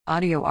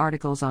Audio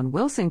articles on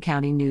Wilson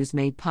County News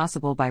made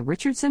possible by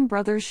Richardson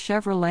Brothers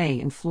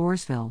Chevrolet in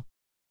Floresville.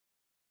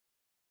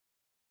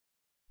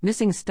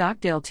 Missing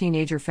Stockdale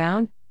teenager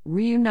found,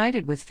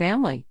 reunited with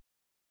family.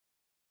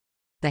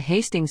 The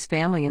Hastings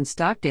family in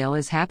Stockdale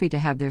is happy to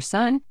have their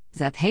son,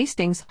 Zeth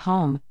Hastings,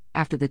 home,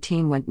 after the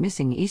teen went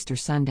missing Easter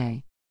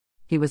Sunday.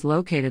 He was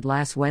located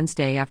last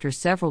Wednesday after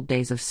several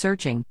days of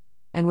searching,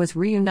 and was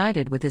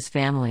reunited with his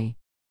family.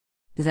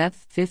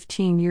 Zeth,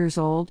 15 years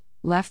old,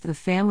 left the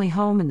family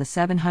home in the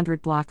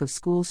 700 block of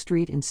School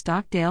Street in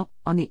Stockdale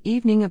on the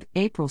evening of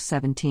April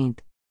 17.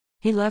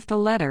 He left a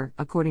letter,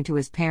 according to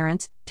his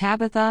parents,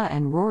 Tabitha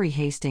and Rory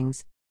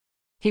Hastings.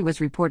 He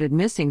was reported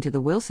missing to the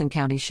Wilson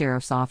County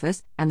Sheriff's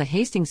Office, and the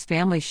Hastings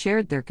family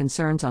shared their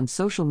concerns on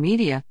social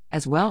media,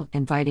 as well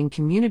inviting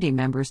community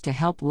members to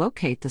help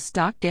locate the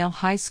Stockdale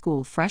High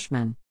School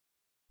freshman.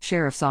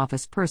 Sheriff's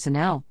Office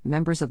personnel,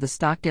 members of the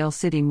Stockdale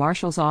City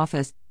Marshal's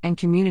Office, and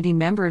community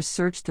members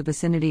searched the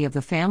vicinity of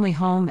the family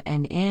home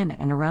and in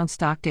and around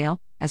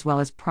Stockdale, as well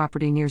as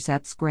property near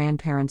Zeth's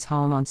grandparents'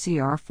 home on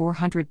CR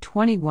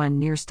 421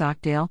 near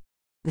Stockdale.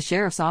 The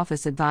Sheriff's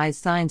Office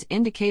advised signs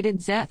indicated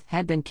Zeth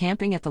had been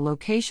camping at the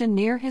location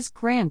near his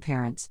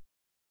grandparents.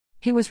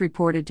 He was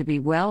reported to be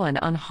well and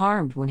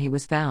unharmed when he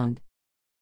was found.